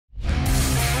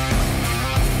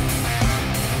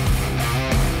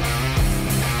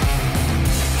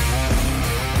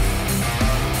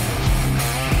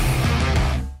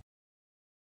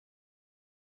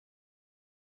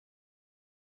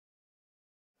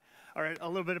All right, a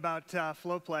little bit about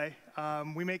FlowPlay.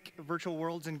 We make virtual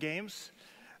worlds and games.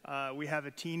 We have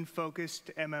a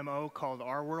teen-focused MMO called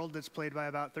Our World that's played by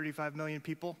about 35 million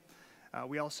people.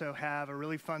 We also have a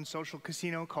really fun social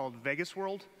casino called Vegas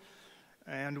World.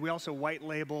 And we also white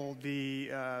label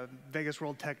the Vegas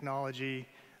World technology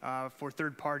for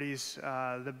third parties,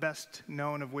 the best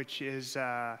known of which is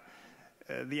the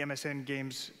MSN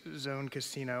Games Zone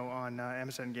Casino on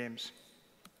MSN Games.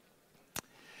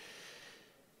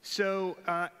 So,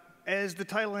 as the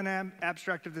title and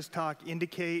abstract of this talk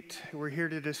indicate, we're here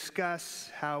to discuss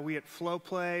how we at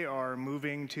FlowPlay are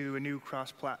moving to a new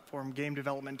cross-platform game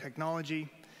development technology,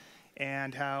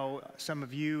 and how some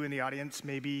of you in the audience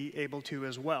may be able to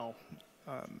as well.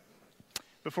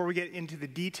 Before we get into the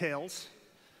details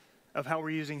of how we're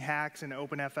using Haxe and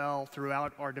OpenFL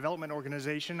throughout our development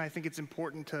organization, I think it's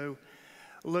important to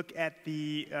look at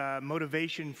the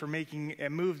motivation for making a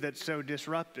move that's so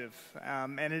disruptive.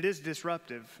 And it is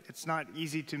disruptive. It's not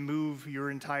easy to move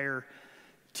your entire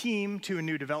team to a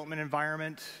new development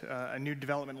environment, a new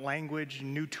development language,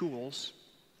 new tools.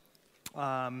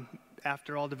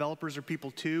 After all, developers are people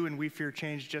too, and we fear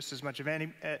change just as much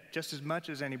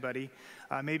as anybody,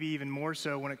 maybe even more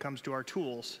so when it comes to our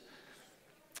tools.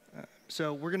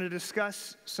 So we're going to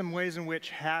discuss some ways in which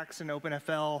Haxe and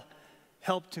OpenFL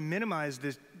help to minimize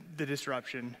the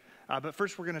disruption. But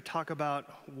first, we're going to talk about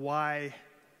why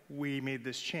we made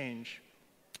this change.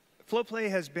 FlowPlay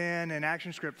has been an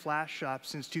Actionscript Flash shop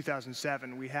since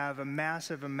 2007. We have a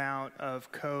massive amount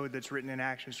of code that's written in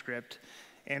Actionscript,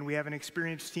 and we have an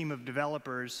experienced team of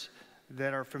developers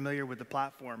that are familiar with the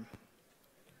platform.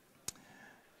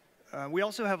 We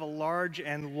also have a large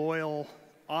and loyal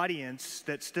audience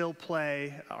that still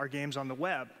play our games on the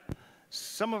web.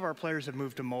 Some of our players have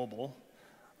moved to mobile,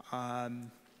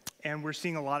 and we're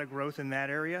seeing a lot of growth in that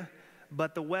area,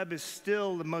 but the web is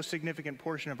still the most significant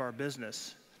portion of our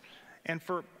business. And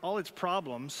for all its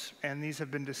problems, and these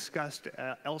have been discussed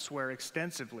elsewhere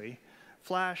extensively,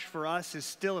 Flash for us is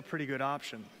still a pretty good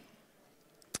option.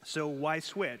 So why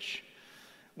switch?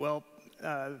 Well,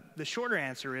 the shorter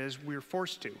answer is we're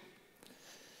forced to.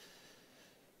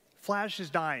 Flash is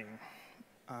dying.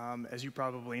 As you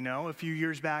probably know, a few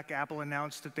years back, Apple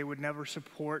announced that they would never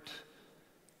support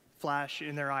Flash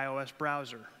in their iOS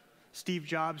browser. Steve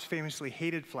Jobs famously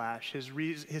hated Flash.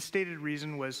 His stated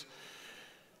reason was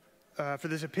for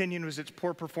this opinion was its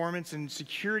poor performance and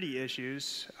security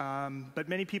issues, but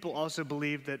many people also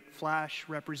believed that Flash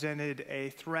represented a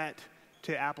threat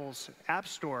to Apple's App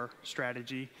Store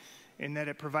strategy in that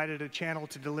it provided a channel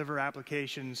to deliver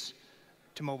applications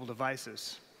to mobile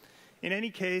devices. In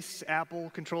any case, Apple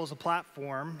controls the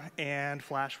platform, and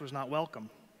Flash was not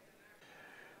welcome.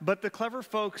 But the clever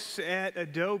folks at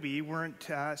Adobe weren't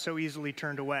so easily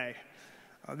turned away.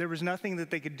 There was nothing that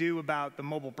they could do about the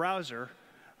mobile browser,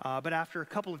 but after a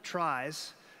couple of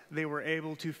tries, they were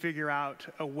able to figure out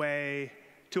a way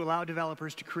to allow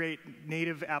developers to create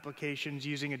native applications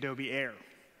using Adobe AIR.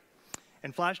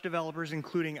 And Flash developers,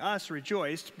 including us,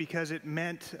 rejoiced because it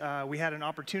meant we had an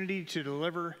opportunity to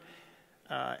deliver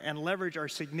and leverage our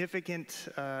significant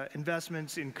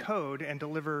investments in code and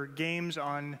deliver games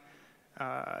on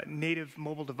native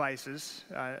mobile devices,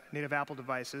 native Apple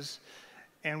devices.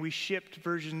 And we shipped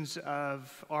versions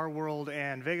of Our World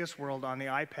and Vegas World on the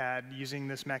iPad using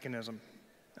this mechanism.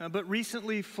 But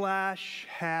recently, Flash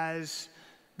has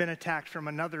been attacked from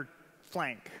another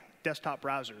flank, desktop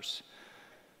browsers.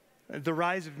 The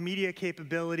rise of media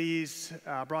capabilities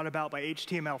brought about by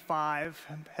HTML5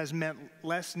 has meant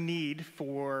less need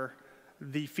for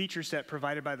the feature set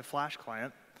provided by the Flash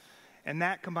client. And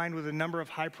that, combined with a number of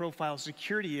high-profile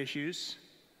security issues,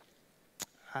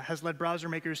 has led browser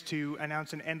makers to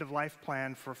announce an end-of-life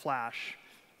plan for Flash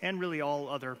and really all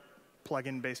other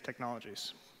plugin-based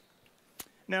technologies.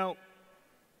 Now,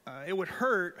 it would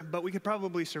hurt, but we could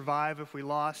probably survive if we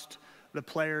lost the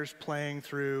players playing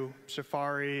through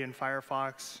Safari and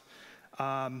Firefox,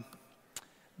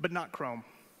 but not Chrome.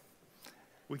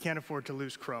 We can't afford to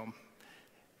lose Chrome.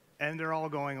 And they're all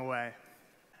going away.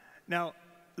 Now,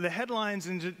 the headlines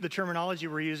and the terminology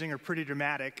we're using are pretty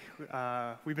dramatic.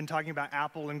 We've been talking about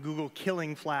Apple and Google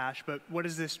killing Flash, but what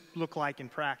does this look like in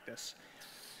practice?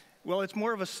 Well, it's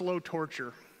more of a slow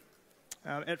torture.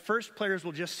 At first, players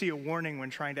will just see a warning when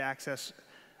trying to access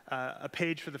a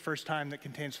page for the first time that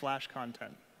contains Flash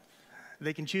content.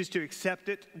 They can choose to accept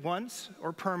it once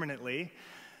or permanently.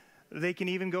 They can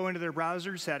even go into their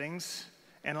browser settings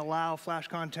and allow Flash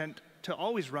content to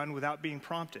always run without being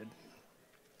prompted.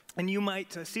 And you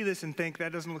might see this and think,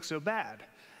 that doesn't look so bad.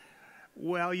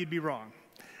 Well, you'd be wrong.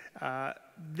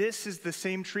 This is the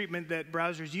same treatment that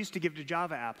browsers used to give to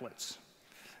Java applets.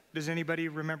 Does anybody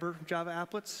remember Java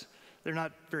applets? They're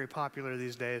not very popular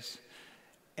these days.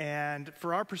 And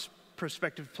for our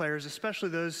prospective players, especially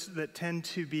those that tend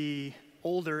to be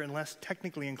older and less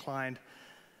technically inclined,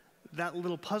 that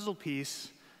little puzzle piece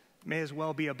may as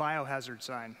well be a biohazard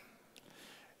sign.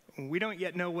 We don't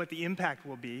yet know what the impact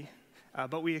will be,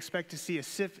 but we expect to see a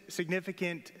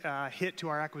significant hit to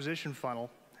our acquisition funnel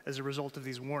as a result of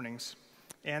these warnings.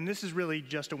 And this is really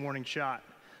just a warning shot.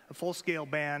 A full-scale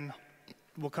ban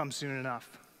will come soon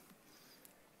enough.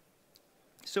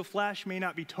 So Flash may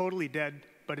not be totally dead,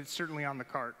 but it's certainly on the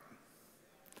cart.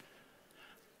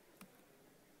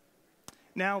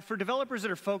 Now, for developers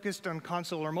that are focused on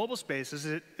console or mobile spaces,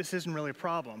 this isn't really a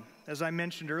problem. As I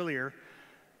mentioned earlier,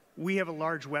 we have a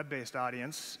large web-based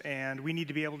audience, and we need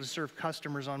to be able to serve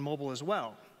customers on mobile as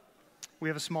well. We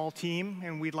have a small team,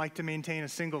 and we'd like to maintain a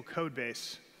single code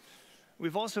base.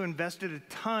 We've also invested a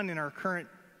ton in our current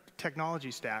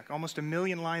technology stack, almost 1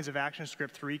 million lines of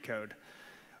Actionscript 3 code.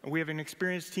 We have an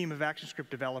experienced team of Actionscript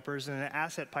developers and an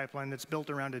asset pipeline that's built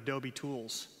around Adobe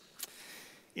tools.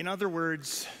 In other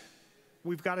words,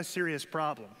 we've got a serious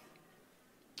problem.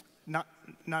 Not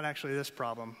actually this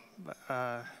problem,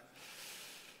 but,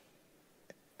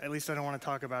 at least I don't want to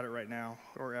talk about it right now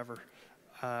or ever.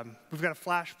 We've got a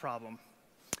Flash problem,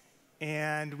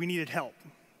 and we needed help.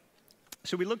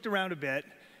 So we looked around a bit,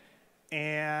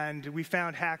 and we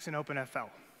found Haxe and OpenFL.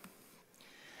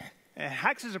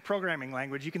 Haxe is a programming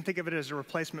language. You can think of it as a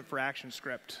replacement for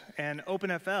Actionscript. And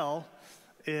OpenFL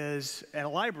is a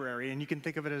library, and you can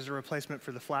think of it as a replacement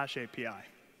for the Flash API.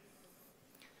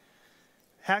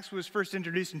 Haxe was first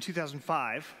introduced in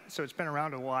 2005, so it's been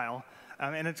around a while.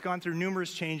 And it's gone through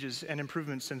numerous changes and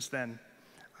improvements since then.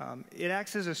 It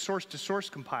acts as a source-to-source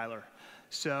compiler.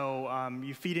 So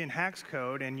you feed in Haxe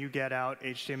code, and you get out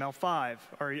HTML5.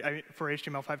 Or for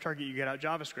HTML5 target, you get out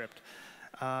JavaScript.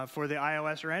 For the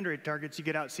iOS or Android targets, you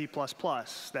get out C++.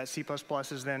 That C++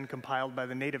 is then compiled by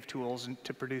the native tools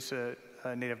to produce a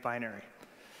native binary.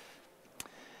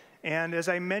 And as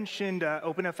I mentioned,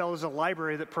 OpenFL is a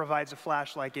library that provides a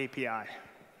Flash-like API.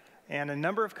 And a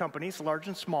number of companies, large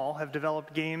and small, have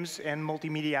developed games and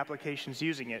multimedia applications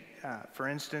using it. For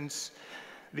instance,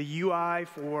 the UI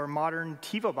for modern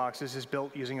TiVo boxes is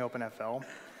built using OpenFL.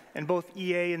 And both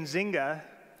EA and Zynga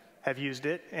have used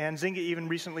it. And Zynga even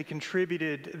recently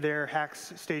contributed their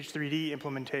Haxe Stage 3D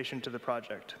implementation to the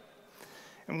project.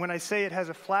 And when I say it has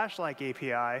a Flash-like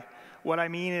API, what I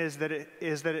mean is that it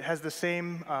has the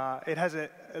same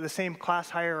the same class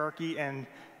hierarchy and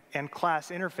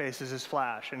class interfaces as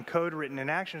Flash, and code written in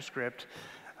Actionscript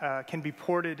can be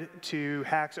ported to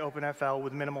Haxe OpenFL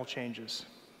with minimal changes.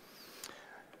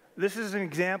 This is an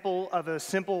example of a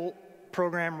simple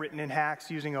program written in Haxe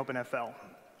using OpenFL.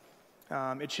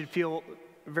 It should feel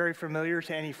very familiar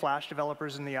to any Flash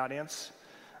developers in the audience.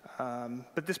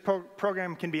 But this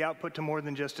program can be output to more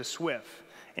than just a SWIF.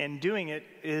 And doing it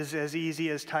is as easy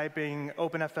as typing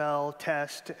OpenFL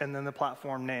test and then the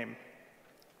platform name.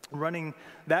 Running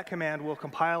that command will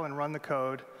compile and run the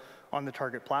code on the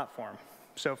target platform.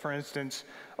 So for instance,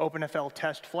 OpenFL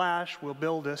test Flash will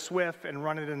build a SWIF and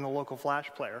run it in the local Flash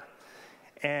player.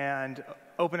 And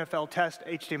OpenFL test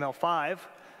HTML5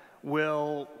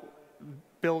 will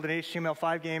build an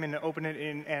HTML5 game and open it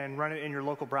in and run it in your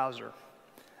local browser.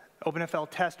 OpenFL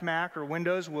test Mac or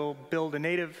Windows will build a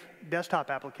native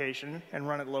desktop application and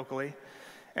run it locally.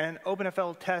 And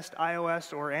OpenFL test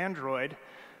iOS or Android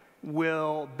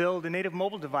will build a native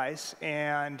mobile device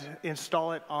and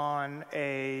install it on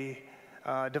a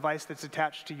device that's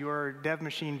attached to your dev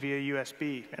machine via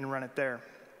USB and run it there.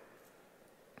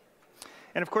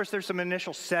 And of course, there's some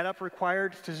initial setup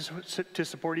required to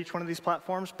support each one of these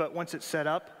platforms, but once it's set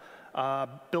up,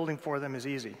 building for them is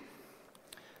easy.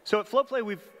 So at FlowPlay,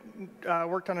 we've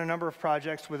worked on a number of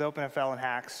projects with OpenFL and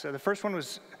Haxe. So the first one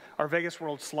was our Vegas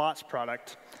World Slots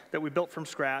product that we built from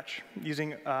scratch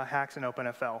using Haxe and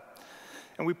OpenFL.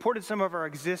 And we ported some of our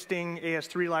existing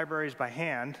AS3 libraries by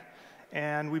hand,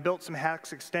 and we built some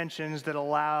Haxe extensions that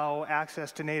allow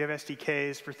access to native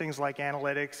SDKs for things like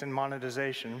analytics and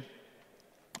monetization.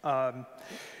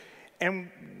 And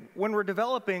when we're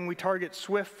developing, we target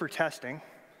Swift for testing.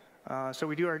 So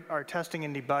we do our testing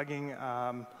and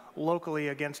debugging locally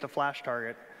against a Flash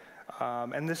target.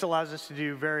 And this allows us to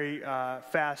do very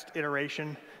fast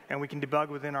iteration, and we can debug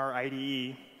within our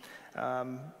IDE.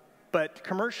 But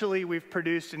commercially, we've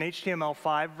produced an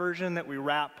HTML5 version that we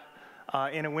wrap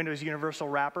in a Windows Universal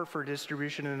Wrapper for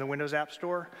distribution in the Windows App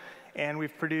Store. And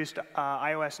we've produced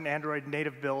iOS and Android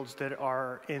native builds that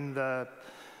are in the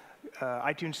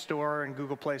iTunes Store and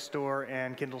Google Play Store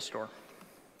and Kindle Store.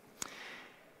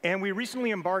 And we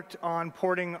recently embarked on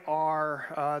porting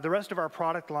the rest of our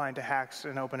product line to Haxe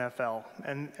and OpenFL.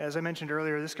 And as I mentioned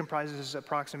earlier, this comprises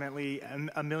approximately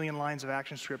a million lines of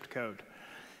Actionscript code.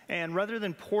 And rather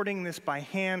than porting this by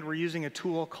hand, we're using a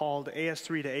tool called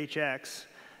AS3 to HX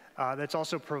that's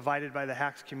also provided by the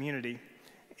Haxe community.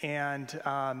 And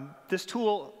this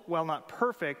tool, while not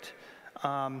perfect,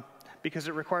 because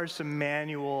it requires some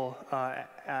manual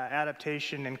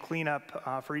adaptation and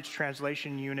cleanup for each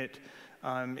translation unit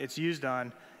it's used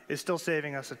on, is still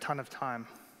saving us a ton of time.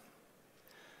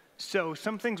 So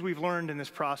some things we've learned in this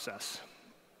process.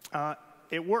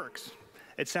 It works.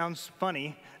 It sounds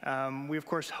funny. We, of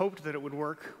course, hoped that it would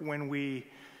work when we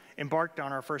embarked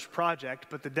on our first project,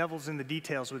 but the devil's in the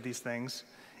details with these things,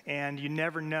 and you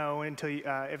never know until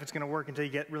if it's going to work until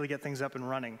you really get things up and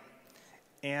running.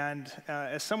 And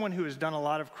as someone who has done a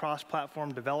lot of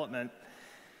cross-platform development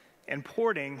and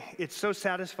porting, it's so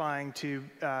satisfying to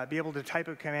be able to type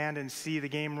a command and see the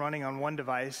game running on one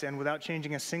device, and without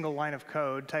changing a single line of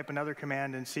code, type another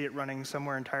command and see it running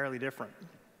somewhere entirely different.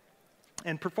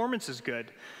 And performance is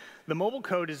good. The mobile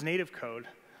code is native code,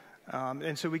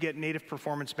 and so we get native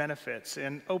performance benefits.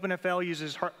 And OpenFL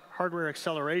uses hardware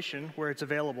acceleration where it's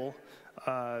available,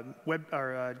 GL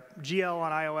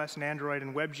on iOS and Android,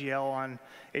 and WebGL on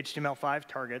HTML5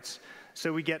 targets,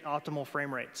 so we get optimal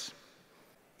frame rates.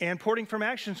 And porting from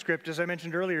Actionscript, as I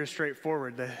mentioned earlier, is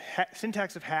straightforward. The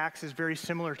syntax of Haxe is very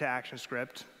similar to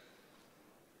Actionscript.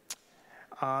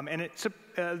 And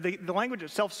the language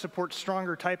itself supports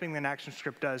stronger typing than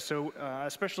Actionscript does, so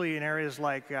especially in areas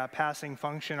like passing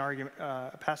functions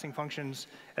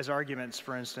as arguments,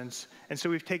 for instance. And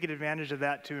so we've taken advantage of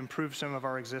that to improve some of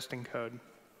our existing code.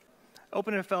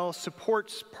 OpenFL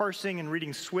supports parsing and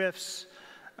reading SWIFTs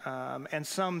and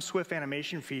some Swift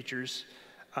animation features.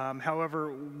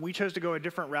 However, we chose to go a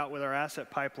different route with our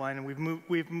asset pipeline, and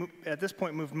we've at this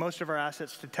point moved most of our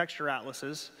assets to texture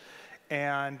atlases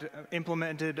and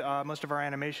implemented most of our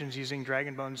animations using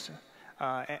Dragonbone's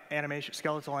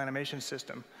skeletal animation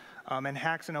system. And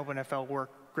Haxe and OpenFL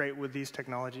work great with these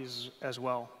technologies as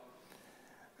well.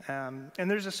 And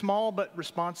there's a small but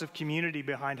responsive community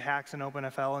behind Haxe and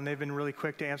OpenFL, and they've been really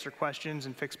quick to answer questions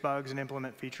and fix bugs and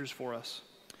implement features for us.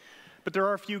 But there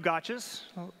are a few gotchas,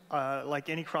 like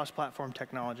any cross-platform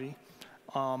technology.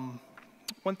 One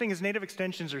thing is native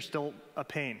extensions are still a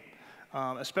pain,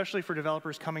 especially for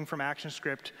developers coming from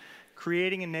Actionscript.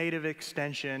 Creating a native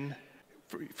extension,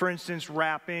 for instance,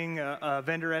 wrapping a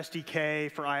vendor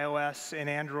SDK for iOS and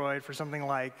Android for something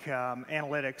like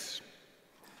analytics,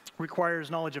 requires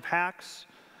knowledge of Haxe,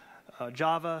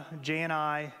 Java,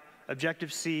 JNI,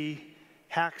 Objective-C,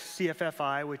 Haxe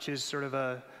CFFI, which is sort of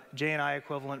a JNI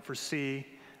equivalent for C,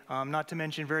 not to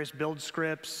mention various build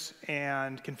scripts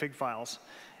and config files.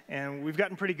 And we've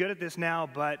gotten pretty good at this now,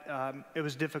 but it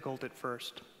was difficult at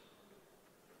first.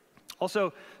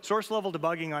 Also, source-level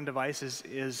debugging on devices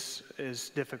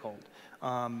is difficult.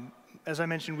 As I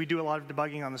mentioned, we do a lot of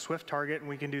debugging on the Swift target, and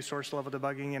we can do source-level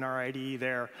debugging in our IDE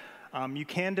there. You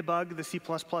can debug the C++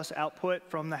 output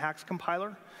from the Haxe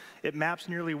compiler. It maps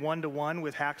nearly one-to-one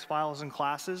with Haxe files and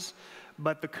classes,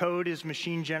 but the code is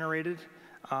machine-generated,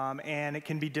 and it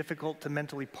can be difficult to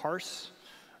mentally parse.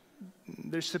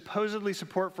 There's supposedly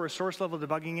support for a source-level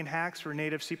debugging in Haxe for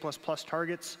native C++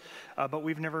 targets, but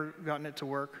we've never gotten it to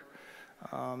work.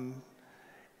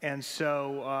 And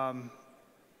so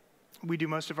we do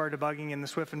most of our debugging in the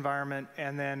Swift environment,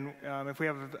 and then if we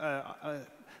have a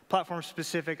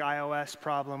platform-specific iOS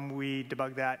problem, we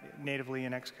debug that natively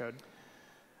in Xcode.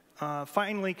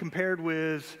 Finally, compared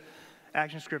with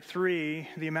Actionscript 3,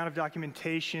 the amount of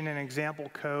documentation and example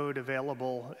code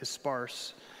available is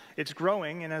sparse. It's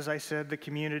growing, and as I said, the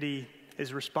community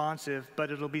is responsive,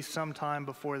 but it'll be some time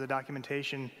before the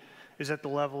documentation is at the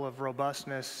level of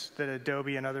robustness that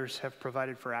Adobe and others have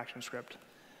provided for Actionscript.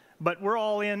 But we're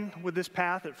all in with this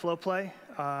path at FlowPlay.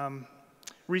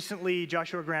 Recently,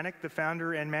 Joshua Granick, the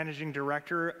founder and managing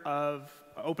director of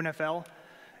OpenFL,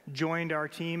 joined our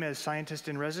team as scientist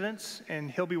in residence,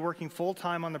 and he'll be working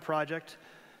full-time on the project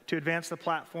to advance the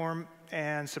platform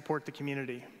and support the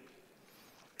community.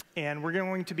 And we're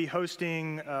going to be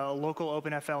hosting local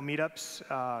OpenFL meetups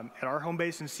at our home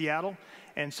base in Seattle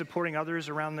and supporting others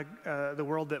around the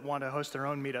world that want to host their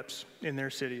own meetups in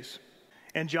their cities.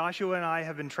 And Joshua and I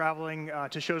have been traveling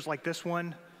to shows like this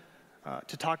one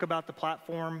to talk about the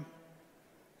platform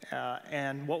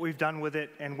and what we've done with it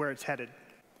and where it's headed.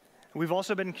 We've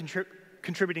also been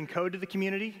contributing code to the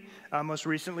community. Most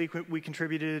recently, we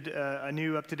contributed a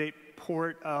new up-to-date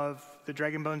port of the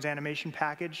Dragonbones animation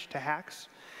package to Haxe.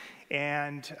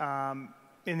 And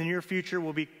in the near future,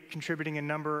 we'll be contributing a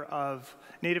number of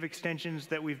native extensions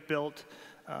that we've built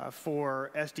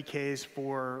for SDKs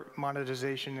for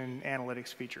monetization and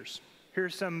analytics features.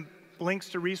 Here's some links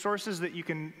to resources that you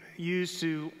can use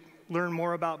to learn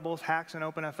more about both Haxe and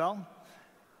OpenFL.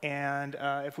 And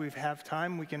if we have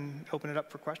time, we can open it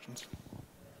up for questions.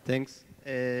 Thanks.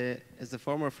 As a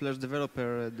former Flash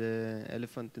developer, the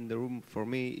elephant in the room for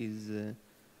me is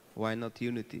why not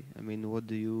Unity? I mean, what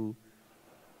do you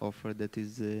offer that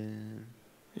is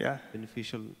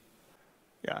beneficial?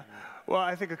 Yeah. Well,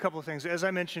 I think a couple of things. As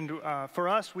I mentioned, for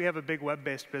us, we have a big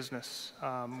web-based business.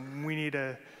 We need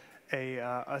a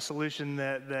solution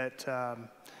that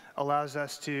allows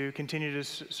us to continue to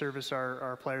service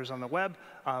our players on the web,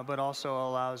 but also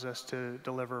allows us to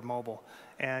deliver mobile.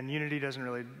 And Unity doesn't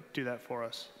really do that for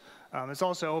us. It's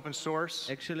also open source.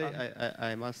 Actually,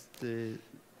 I must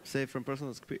say from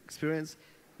personal experience,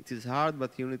 it is hard,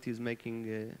 but Unity is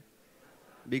making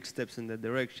big steps in that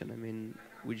direction. I mean,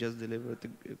 we just delivered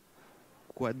a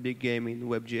quite big game in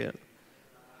WebGL.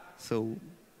 So,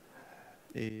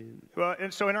 well,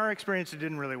 and so in our experience, it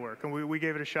didn't really work, and we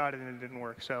gave it a shot, and it didn't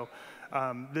work. So,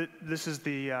 this is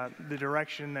the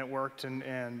direction that worked,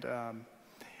 and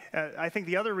I think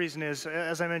the other reason is,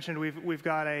 as I mentioned, we've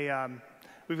got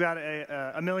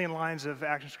a million lines of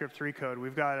Actionscript 3 code.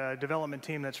 We've got a development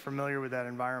team that's familiar with that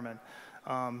environment.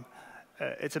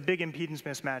 It's a big impedance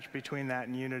mismatch between that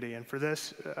and Unity, and for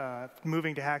this,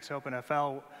 moving to Haxe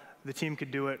OpenFL, the team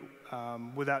could do it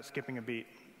without skipping a beat.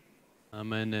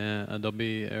 I'm an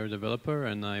Adobe AIR developer,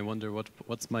 and I wonder what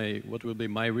will be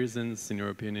my reasons, in your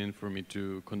opinion, for me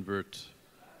to convert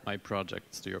my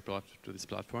projects to this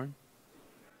platform?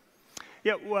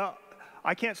 Yeah, well,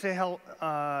 I can't say how.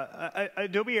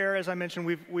 Adobe AIR, as I mentioned,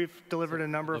 we've delivered a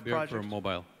number of projects. Adobe AIR for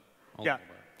mobile. Yeah,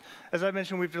 as I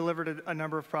mentioned, we've delivered a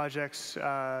number of projects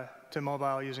to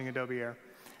mobile using Adobe AIR,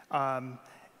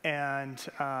 and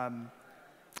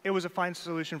it was a fine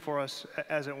solution for us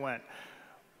as it went.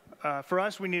 For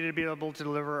us, we needed to be able to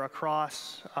deliver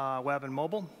across web and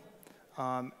mobile.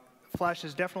 Flash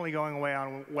is definitely going away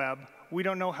on web. We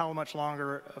don't know how much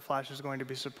longer Flash is going to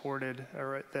be supported,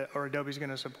 or Adobe is going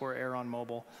to support AIR on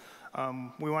mobile.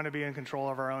 We want to be in control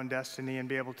of our own destiny and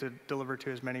be able to deliver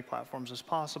to as many platforms as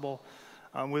possible.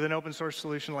 With an open source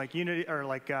solution like Unity or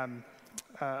like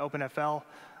OpenFL,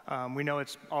 we know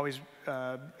it's always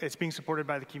it's being supported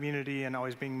by the community and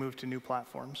always being moved to new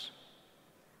platforms.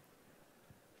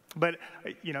 But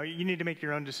you need to make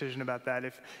your own decision about that.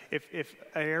 If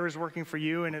AIR is working for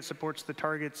you and it supports the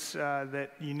targets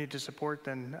that you need to support,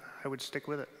 then I would stick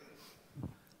with it.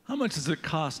 How much does it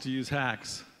cost to use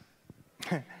Haxe?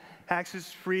 Haxe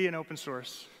is free and open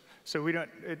source, so we don't.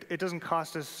 It doesn't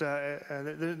cost us.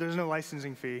 There's no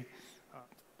licensing fee.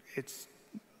 It's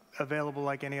available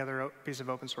like any other piece of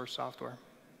open source software.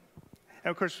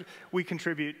 And of course, we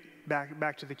contribute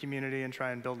back to the community and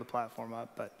try and build the platform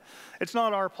up. But it's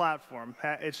not our platform.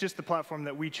 It's just the platform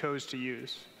that we chose to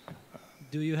use.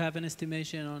 Do you have an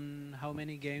estimation on how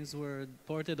many games were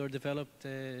ported or developed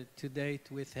to date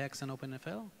with Haxe and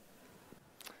OpenFL?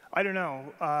 I don't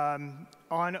know.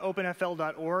 On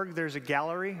openfl.org, there's a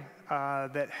gallery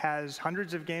that has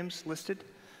hundreds of games listed.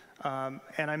 And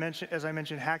as I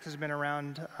mentioned, Haxe has been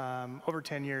around over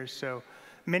 10 years. So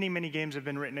many games have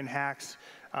been written in Haxe.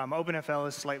 OpenFL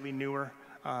is slightly newer,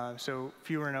 so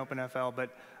fewer in OpenFL.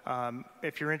 But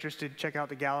if you're interested, check out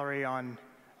the gallery on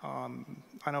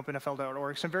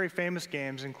openfl.org. Some very famous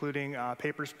games, including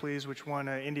Papers, Please, which won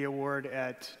an Indie Award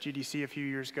at GDC a few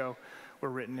years ago, were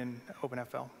written in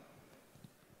OpenFL.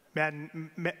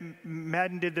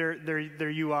 Madden did their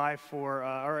UI for,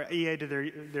 or EA did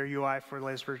their UI for the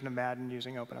latest version of Madden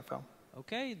using OpenFL.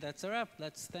 Okay, that's a wrap.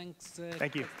 Let's thank Craig.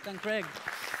 Thank you.